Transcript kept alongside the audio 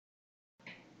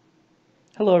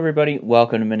Hello everybody,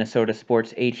 welcome to Minnesota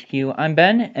Sports HQ. I'm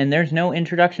Ben, and there's no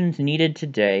introductions needed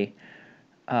today.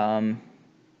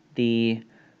 The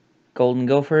Golden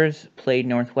Gophers played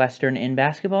Northwestern in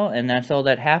basketball, and that's all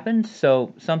that happened.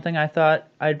 So something I thought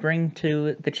I'd bring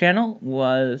to the channel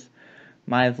was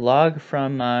my vlog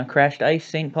from Crashed Ice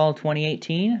St. Paul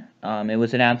 2018. It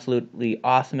was an absolutely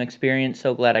awesome experience,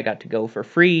 so glad I got to go for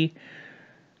free.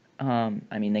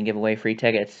 They give away free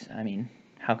tickets.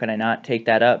 How can I not take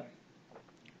that up?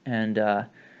 And yeah,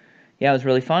 it was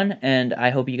really fun, and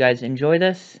I hope you guys enjoy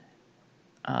this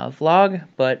vlog.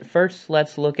 But first,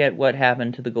 let's look at what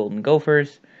happened to the Golden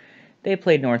Gophers. They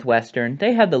played Northwestern.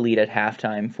 They had the lead at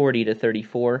halftime,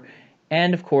 40-34,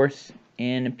 and of course,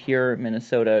 in pure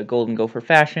Minnesota Golden Gopher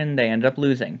fashion, they ended up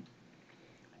losing.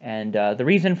 And the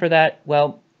reason for that,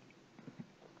 well,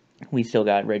 we still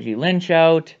got Reggie Lynch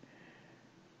out,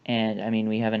 and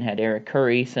we haven't had Eric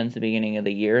Curry since the beginning of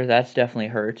the year. That's definitely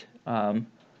hurt.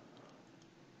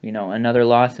 Another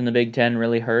loss in the Big Ten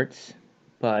really hurts,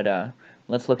 but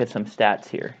let's look at some stats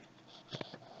here.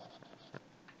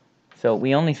 So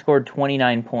we only scored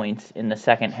 29 points in the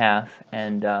second half,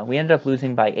 and we ended up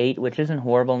losing by 8, which isn't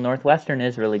horrible. Northwestern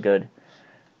is really good,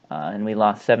 and we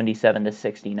lost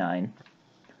 77-69.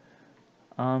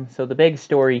 So the big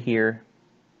story here,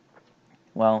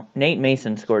 well, Nate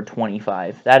Mason scored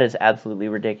 25. That is absolutely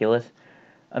ridiculous.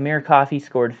 Amir Coffey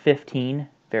scored 15.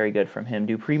 Very good from him.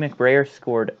 Dupree McBrayer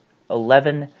scored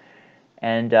 11.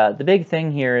 And the big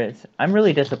thing here is I'm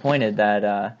really disappointed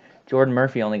that Jordan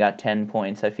Murphy only got 10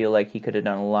 points. I feel like he could have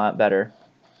done a lot better.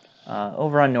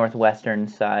 Over on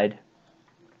Northwestern's side,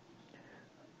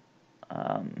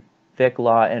 Vic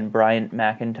Law and Bryant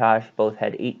McIntosh both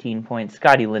had 18 points.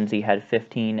 Scotty Lindsey had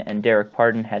 15, and Derek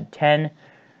Pardon had 10.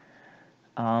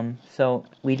 So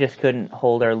we just couldn't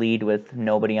hold our lead with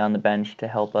nobody on the bench to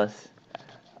help us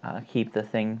keep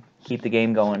the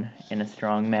game going in a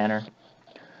strong manner.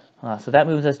 So that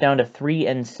moves us down to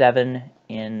 3-7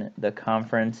 in the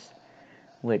conference,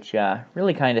 which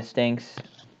really kind of stinks.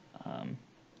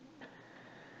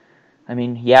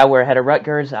 Yeah, we're ahead of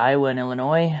Rutgers, Iowa, and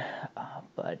Illinois,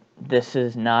 but this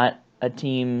is not a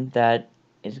team that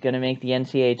is going to make the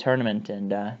NCAA tournament, and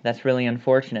that's really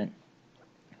unfortunate.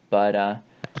 But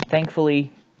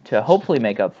thankfully, to hopefully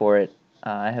make up for it,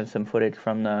 I have some footage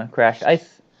from the Crashed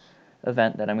Ice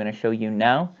event that I'm going to show you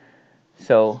now.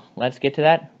 So let's get to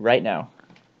that right now.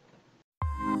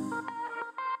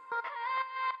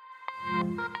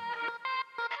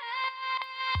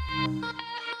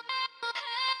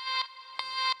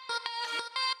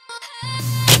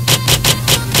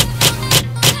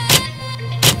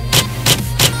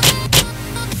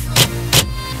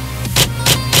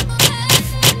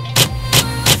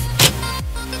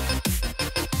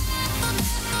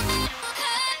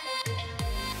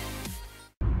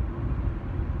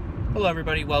 Hello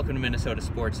everybody, welcome to Minnesota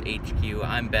Sports HQ.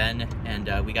 I'm Ben,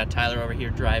 and we got Tyler over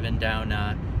here driving down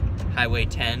Highway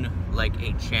 10 like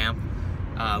a champ.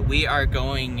 We are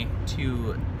going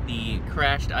to the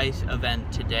Crashed Ice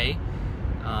event today.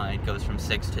 It goes from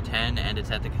 6 to 10, and it's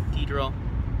at the Cathedral.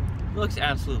 It looks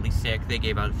absolutely sick. They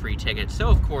gave out free tickets, so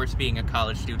of course, being a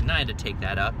college student, I had to take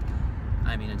that up.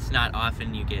 It's not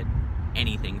often you get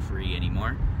anything free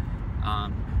anymore.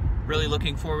 Really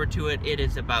looking forward to it. It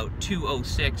is about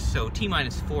 2:06, so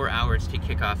T-minus 4 hours to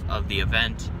kickoff of the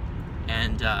event,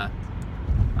 and I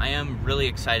am really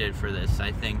excited for this.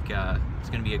 I think it's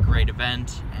going to be a great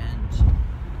event, and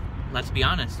let's be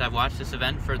honest, I've watched this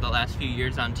event for the last few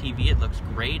years on TV. It looks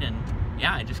great, and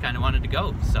yeah, I just kind of wanted to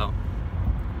go, so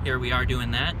here we are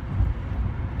doing that.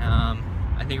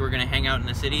 I think we're going to hang out in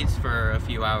the cities for a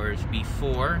few hours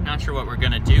before. Not sure what we're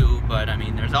going to do, but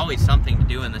there's always something to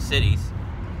do in the cities.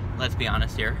 Let's be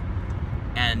honest here.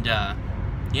 And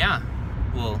yeah,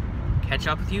 we'll catch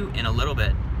up with you in a little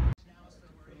bit.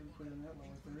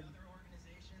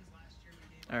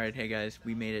 Alright, hey guys,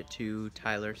 we made it to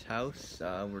Tyler's house.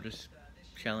 We're just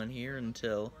chilling here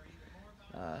until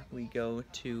we go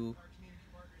to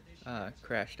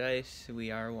Crashed Ice.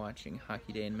 We are watching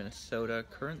Hockey Day in Minnesota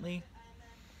currently.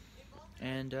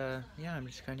 And yeah, I'm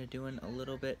just kind of doing a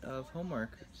little bit of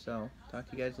homework. So, talk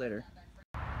to you guys later.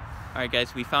 Alright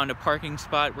guys, we found a parking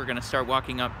spot. We're going to start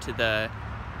walking up to the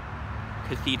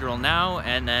Cathedral now,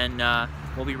 and then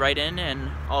we'll be right in, and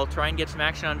I'll try and get some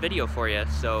action on video for you.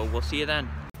 So we'll see you then.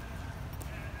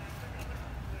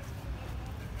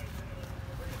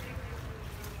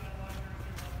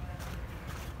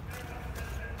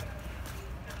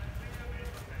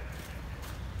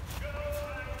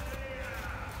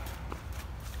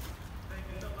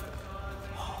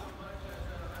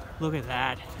 Look at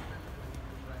that.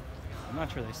 I'm not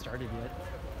sure they started yet.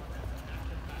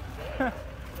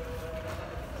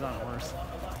 He's on a horse.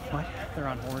 What? They're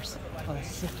on horse. Oh,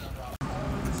 that's sick.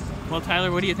 Well,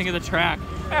 Tyler, what do you think of the track?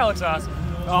 That looks awesome.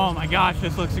 Oh my gosh,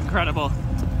 this looks incredible.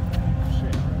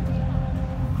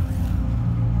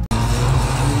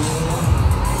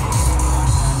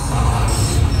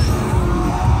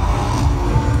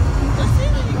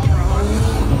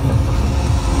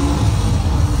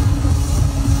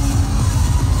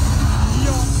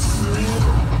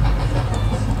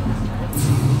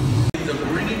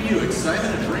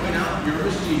 Excitement and bringing out your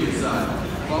machine side.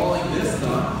 Following this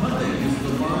stop, Monday is the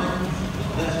line,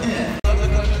 the head of the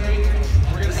country.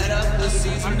 We're going to head up this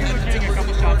season. I'm going to be taking a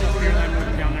couple shots up here and then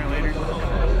moving down there later.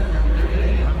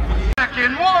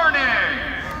 Second warning!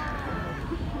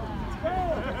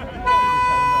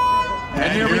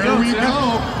 And here we go.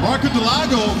 Marco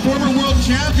Delago, former world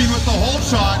champion with the hold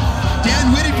shot.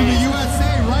 Dan Whitty from the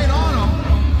USA right on him.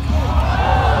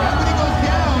 And when he goes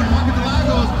down, Marco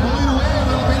Delago is pulling away a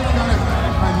little bit. He's got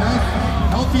a nice,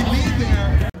 healthy lead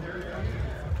there.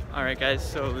 All right, guys,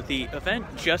 so the event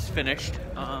just finished.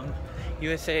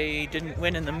 USA didn't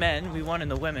win in the men, we won in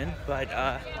the women, but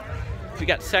we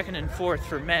got second and fourth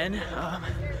for men.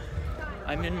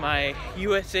 I'm in my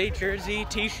USA jersey,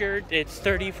 t-shirt. It's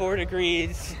 34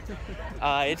 degrees.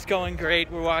 It's going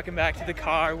great. We're walking back to the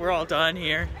car. We're all done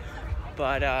here.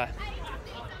 But yeah,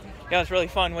 it was really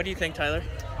fun. What do you think, Tyler?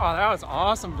 Oh, that was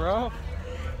awesome, bro.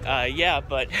 Yeah,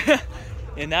 but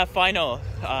in that final,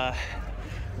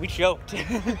 we choked.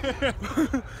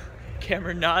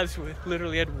 Cameron Nas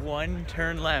literally had one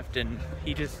turn left and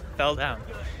he just fell down.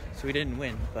 So we didn't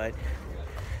win, but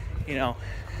you know,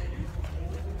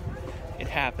 it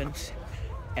happens.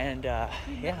 And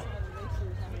yeah,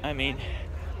 I mean,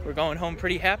 we're going home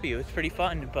pretty happy. It was pretty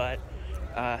fun, but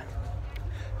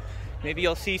maybe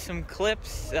you'll see some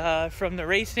clips from the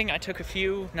racing. I took a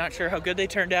few, not sure how good they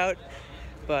turned out,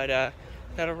 but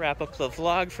that'll wrap up the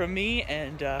vlog from me,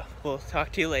 and we'll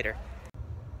talk to you later.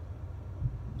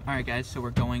 Alright guys, so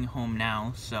we're going home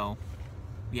now, so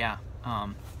yeah,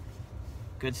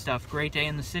 good stuff. Great day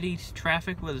in the city.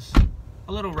 Traffic was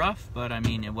a little rough, but I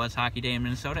mean, it was hockey day in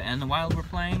Minnesota and the Wild were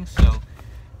playing, so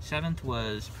 7th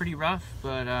was pretty rough,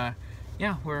 but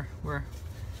yeah, we're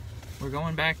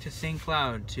going back to St.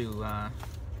 Cloud to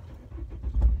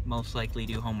most likely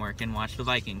do homework and watch the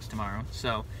Vikings tomorrow.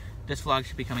 So this vlog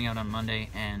should be coming out on Monday,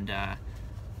 and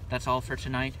that's all for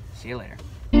tonight. See you later.